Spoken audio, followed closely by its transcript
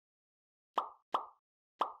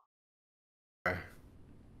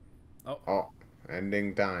Oh, Oh,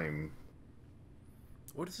 ending time.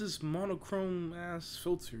 what is this monochrome ass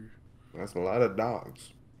filter? That's a lot of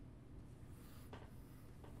dogs.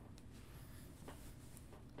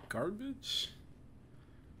 Garbage?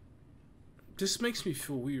 This makes me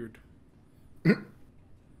feel weird.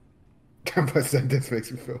 Kappa said this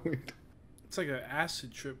makes me feel weird. It's like an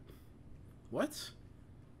acid trip. What?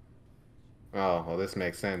 Oh, well, this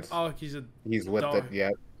makes sense. Oh, he's a He's with the, dog.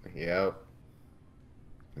 yep, yep.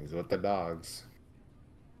 He's with the dogs.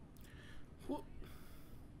 Who-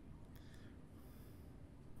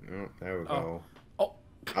 Oh, there we Oh, go. oh.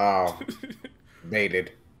 Oh,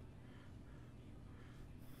 baited.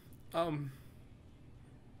 um,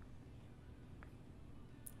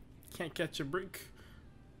 can't catch a break.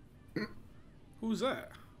 Who's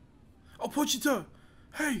that? Oh, Pochita!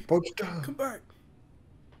 Hey, Pochita. come back.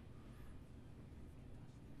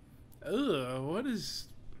 Ugh, what is?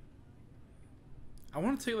 I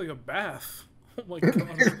want to take like a bath. Oh my god,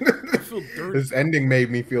 I feel dirty. This ending made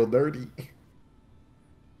me feel dirty.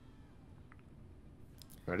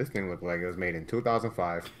 Oh, this thing looked like it was made in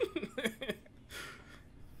 2005.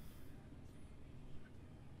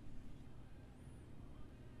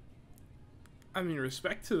 I mean,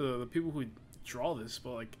 respect to the people who draw this,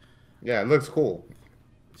 but like, Yeah, it looks cool.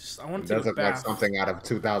 just I want It to take does a look like bath. something out of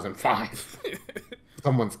 2005.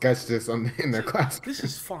 Someone sketched this in their class. This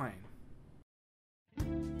is fine.